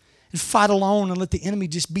myself and fight alone and let the enemy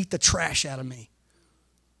just beat the trash out of me.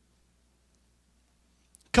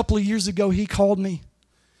 A couple of years ago, he called me,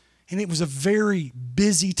 and it was a very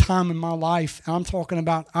busy time in my life. I'm talking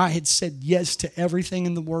about I had said yes to everything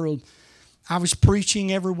in the world. I was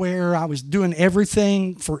preaching everywhere. I was doing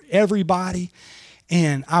everything for everybody.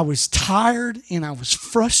 And I was tired and I was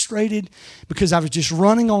frustrated because I was just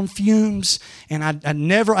running on fumes. And I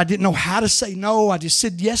didn't know how to say no. I just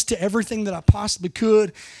said yes to everything that I possibly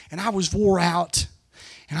could. And I was wore out.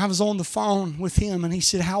 And I was on the phone with him, and he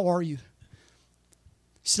said, "How are you?"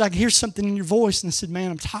 He said, "I can hear something in your voice." And I said,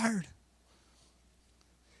 "Man, I'm tired."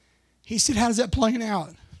 He said, "How's that playing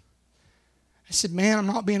out?" I said, "Man, I'm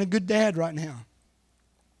not being a good dad right now."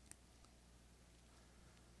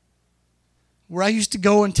 Where I used to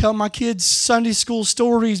go and tell my kids Sunday school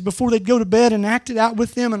stories before they'd go to bed and act it out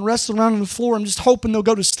with them and wrestle around on the floor. I'm just hoping they'll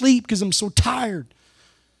go to sleep because I'm so tired.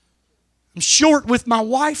 I'm short with my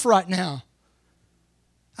wife right now.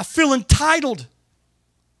 I feel entitled.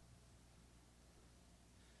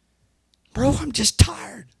 "Bro, I'm just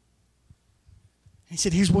tired." He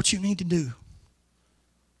said, "Here's what you need to do.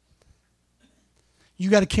 You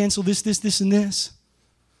got to cancel this, and this.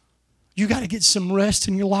 You got to get some rest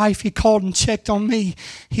in your life." He called and checked on me.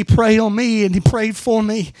 He prayed on me and he prayed for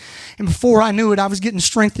me. And before I knew it, I was getting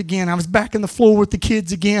strength again. I was back on the floor with the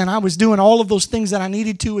kids again. I was doing all of those things that I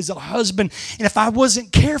needed to as a husband. And if I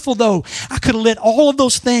wasn't careful, though, I could have let all of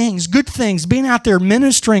those things, good things, being out there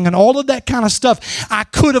ministering and all of that kind of stuff, I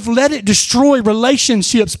could have let it destroy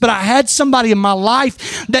relationships. But I had somebody in my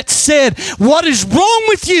life that said, "What is wrong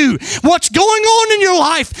with you? What's going on in your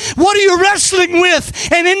life? What are you wrestling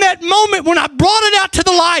with?" And in that moment, when I brought it out to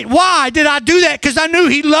the light, why did I do that? Because I knew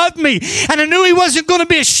he loved me and I knew he wasn't going to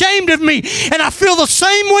be ashamed of me. And I feel the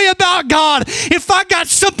same way about God. If I got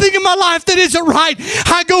something in my life that isn't right,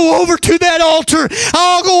 I go over to that altar.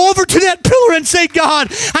 I'll go over to that pillar and say,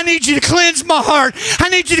 "God, I need you to cleanse my heart. I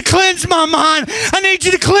need you to cleanse my mind. I need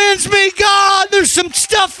you to cleanse me. God, there's some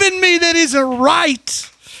stuff in me that isn't right."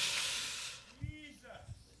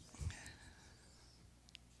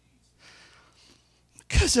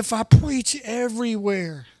 Because if I preach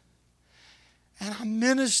everywhere and I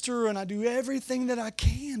minister and I do everything that I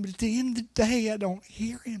can, but at the end of the day, I don't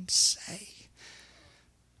hear him say,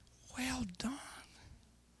 "Well done."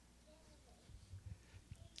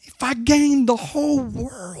 If I gained the whole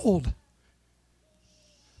world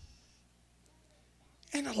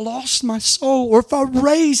and I lost my soul, or if I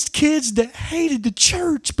raised kids that hated the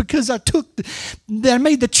church because I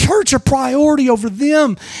made the church a priority over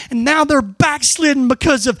them, and now they're backslidden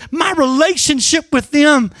because of my relationship with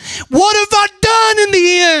them, what have I done in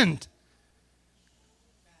the end?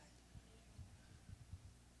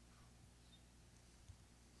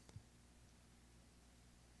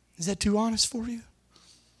 Is that too honest for you?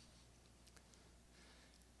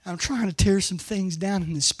 I'm trying to tear some things down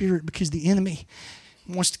in the spirit because the enemy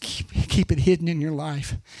wants to keep it hidden in your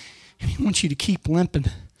life. And he wants you to keep limping.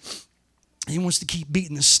 He wants to keep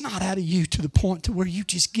beating the snot out of you to the point to where you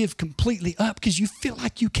just give completely up because you feel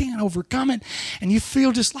like you can't overcome it and you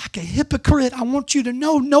feel just like a hypocrite. I want you to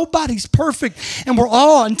know nobody's perfect, and we're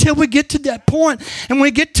all, until we get to that point and we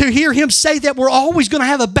get to hear him say that, we're always going to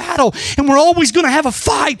have a battle and we're always going to have a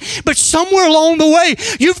fight. But somewhere along the way,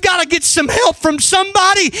 you've got to get some help from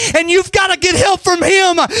somebody, and you've got to get help from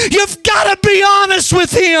him. You've got to be honest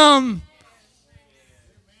with him.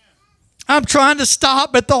 I'm trying to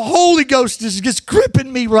stop, but the Holy Ghost is just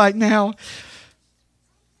gripping me right now.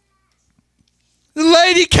 The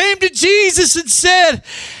lady came to Jesus and said,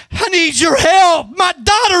 "I need your help. My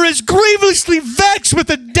daughter is grievously vexed with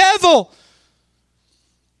the devil."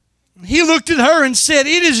 He looked at her and said,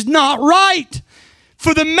 "It is not right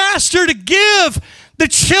for the master to give the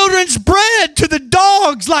children's bread to the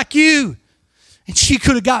dogs like you." And she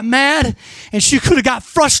could have got mad, and she could have got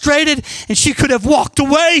frustrated, and she could have walked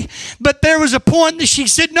away. But there was a point that she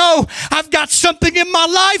said, "No, I've got something in my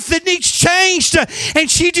life that needs changed."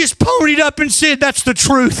 And she just ponied up and said, "That's the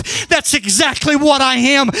truth. That's exactly what I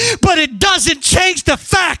am. But it doesn't change the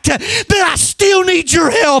fact that I still need your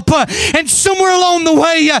help." And somewhere along the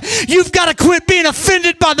way, you've got to quit being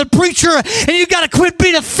offended by the preacher, and you've got to quit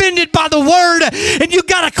being offended by the word, and you've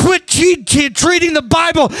got to quit treating the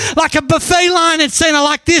Bible like a buffet line and saying, "I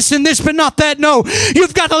like this and this, but not that? No.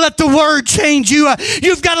 You've got to let the Word change you.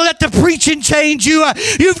 You've got to let the preaching change you.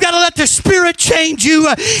 You've got to let the Spirit change you.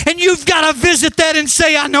 And you've got to visit that and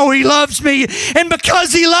say, I know He loves me. And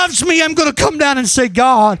because He loves me, I'm going to come down and say,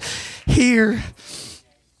 God, here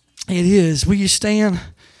it is. Will you stand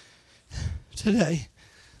today?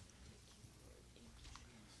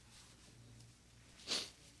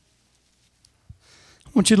 I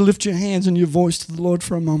want you to lift your hands and your voice to the Lord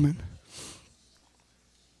for a moment.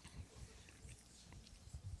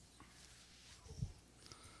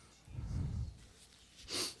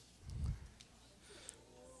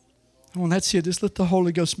 Oh, and that's it. Just let the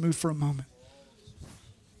Holy Ghost move for a moment.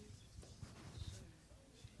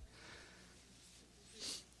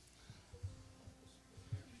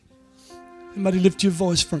 Somebody lift your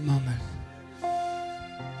voice for a moment.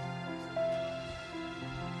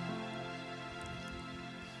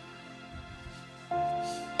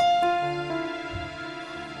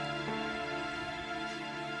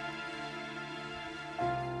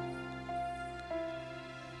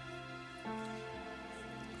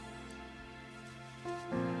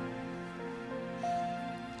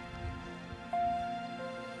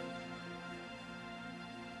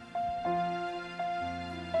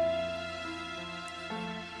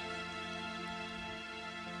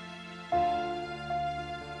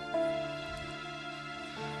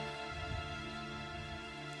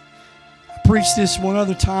 Preached this one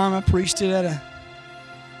other time. I preached it at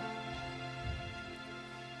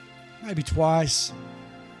maybe twice.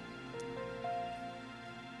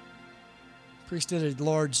 Preached it at a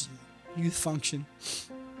large youth function.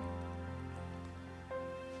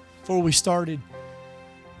 Before we started,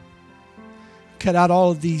 cut out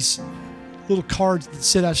all of these little cards that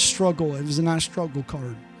said I struggle. It was an I struggle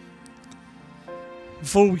card.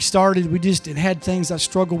 Before we started, it had things I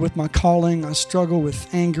struggle with my calling. I struggle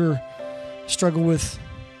with anger. Struggle with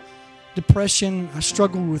depression. I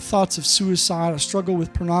struggle with thoughts of suicide. I struggle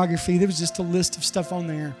with pornography. There was just a list of stuff on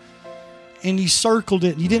there. And you circled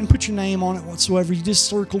it. You didn't put your name on it whatsoever. You just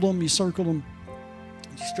circled them. You circled them.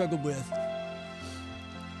 You struggled with.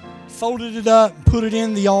 Folded it up, put it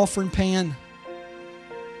in the offering pan.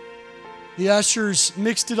 The ushers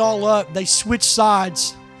mixed it all up. They switched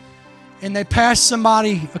sides. And they passed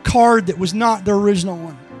somebody a card that was not their original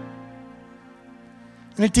one.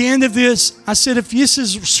 And at the end of this, I said, if this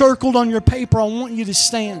is circled on your paper, I want you to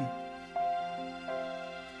stand.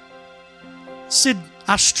 I said,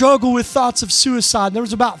 I struggle with thoughts of suicide. There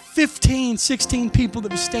was about 15, 16 people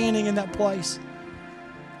that were standing in that place.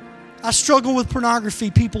 I struggle with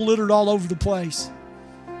pornography. People littered all over the place.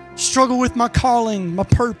 Struggle with my calling, my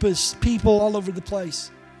purpose. People all over the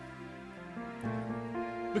place.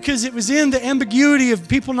 Because it was in the ambiguity of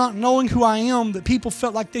people not knowing who I am that people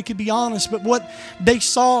felt like they could be honest. But what they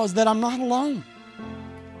saw is that I'm not alone.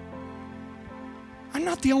 I'm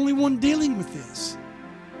not the only one dealing with this.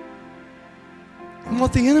 And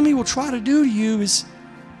what the enemy will try to do to you is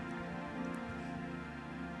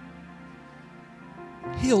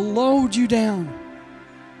he'll load you down.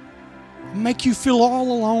 Make you feel all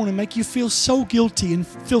alone and make you feel so guilty and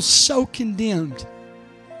feel so condemned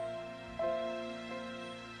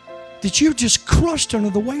that you're just crushed under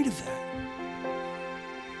the weight of that.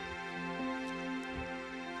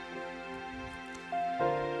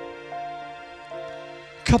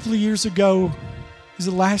 A couple of years ago, it was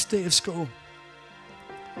the last day of school.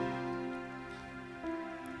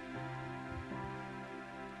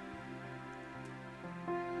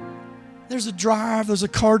 There's a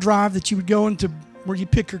car drive that you would go into where you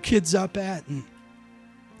pick your kids up at, and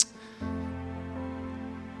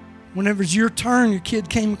whenever it's your turn, your kid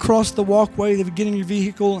came across the walkway, they would get in your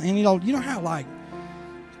vehicle, and you know how like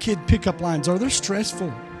kid pickup lines are. They're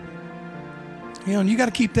stressful. And you got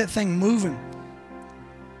to keep that thing moving.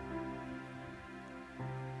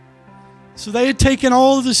 So they had taken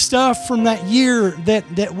all of the stuff from that year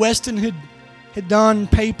that Weston had done,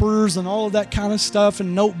 papers and all of that kind of stuff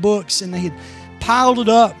and notebooks, and they had piled it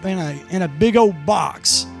up in a big old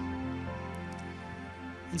box.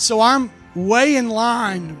 And so I'm way in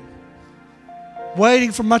line,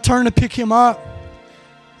 waiting for my turn to pick him up.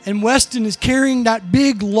 And Weston is carrying that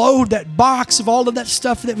big load, that box of all of that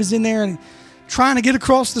stuff that was in there, and trying to get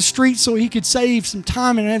across the street so he could save some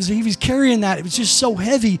time. And as he was carrying that, it was just so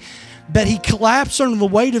heavy that he collapsed under the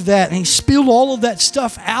weight of that, and he spilled all of that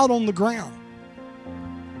stuff out on the ground.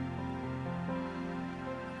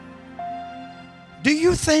 Do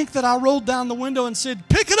you think that I rolled down the window and said,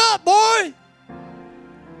 "Pick it up, boy"?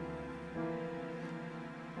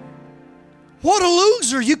 What a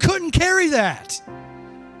loser. You couldn't carry that.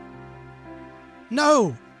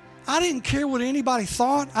 No. I didn't care what anybody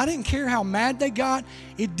thought. I didn't care how mad they got.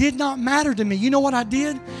 It did not matter to me. You know what I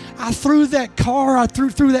did? I threw that car, I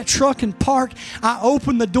threw that truck and parked. I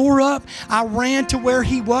opened the door up. I ran to where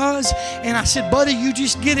he was, and I said, buddy, you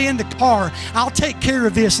just get in the car. I'll take care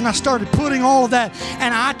of this. And I started putting all of that,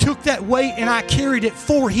 and I took that weight and I carried it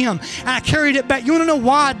for him. And I carried it back. You want to know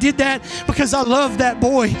why I did that? Because I love that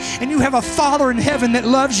boy. And you have a Father in heaven that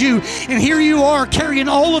loves you. And here you are carrying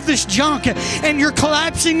all of this junk, and you're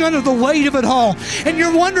collapsing under the weight of it all. And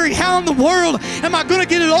you're wondering, how in the world am I going to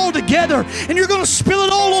get it all together? And you're going to spill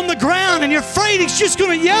it all on the ground, and you're afraid he's just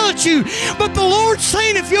going to yell at you. But the Lord's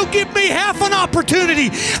saying, if you'll give me half an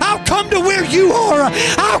opportunity, I'll come to where you are.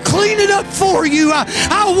 I'll clean it up for you.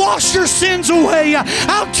 I'll wash your sins away.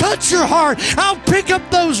 I'll touch your heart. I'll pick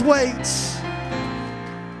up those weights.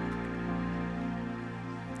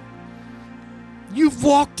 You've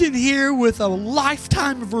walked in here with a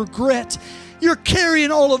lifetime of regret. You're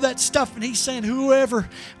carrying all of that stuff, and he's saying, whoever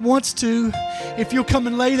wants to, if you'll come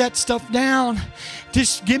and lay that stuff down,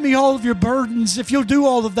 just give me all of your burdens. If you'll do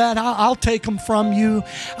all of that, I'll take them from you.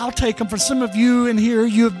 I'll take them. For some of you in here,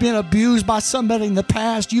 you have been abused by somebody in the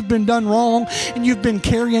past. You've been done wrong, and you've been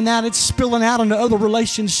carrying that. It's spilling out into other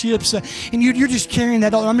relationships, and you're just carrying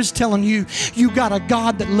that. I'm just telling you, you got a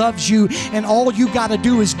God that loves you, and all you got to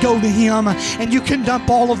do is go to him, and you can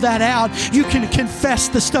dump all of that out. You can confess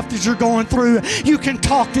the stuff that you're going through. You can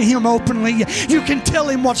talk to him openly. You can tell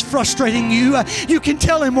him what's frustrating you. You can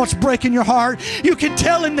tell him what's breaking your heart. You can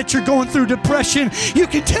tell him that you're going through depression. You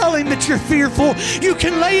can tell him that you're fearful. You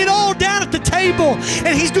can lay it all down at the table,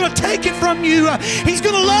 and he's going to take it from you. He's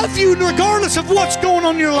going to love you regardless of what's going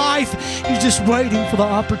on in your life. He's just waiting for the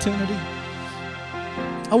opportunity.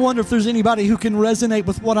 I wonder if there's anybody who can resonate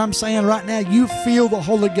with what I'm saying right now. You feel the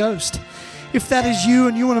Holy Ghost. If that is you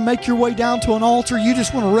and you want to make your way down to an altar, you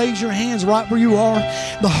just want to raise your hands right where you are.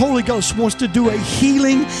 The Holy Ghost wants to do a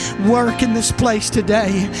healing work in this place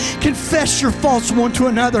today. Confess your faults one to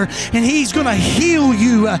another, and he's going to heal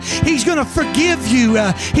you. He's going to forgive you.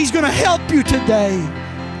 He's going to help you today.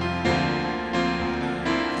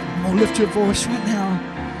 I'm going to lift your voice right now.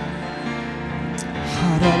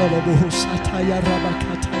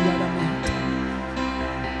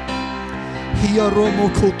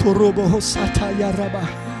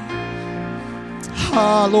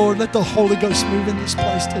 Lord, let the Holy Ghost move in this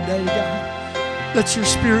place today, God. Let your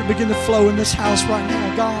Spirit begin to flow in this house right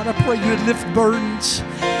now, God. I pray you would lift burdens.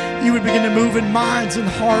 You would begin to move in minds and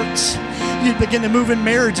hearts. You'd begin to move in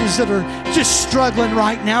marriages that are just struggling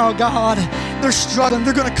right now, God. They're struggling.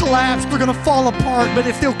 They're going to collapse. They're going to fall apart. But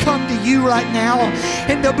if they'll come to you right now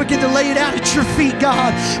and they'll begin to lay it out at your feet,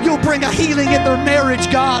 God, you'll bring a healing in their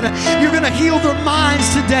marriage, God. You're going to heal their minds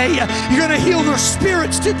today. You're going to heal their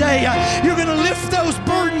spirits today. You're going to lift those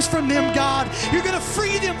burdens from them, God. You're going to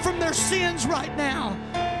free them from their sins right now.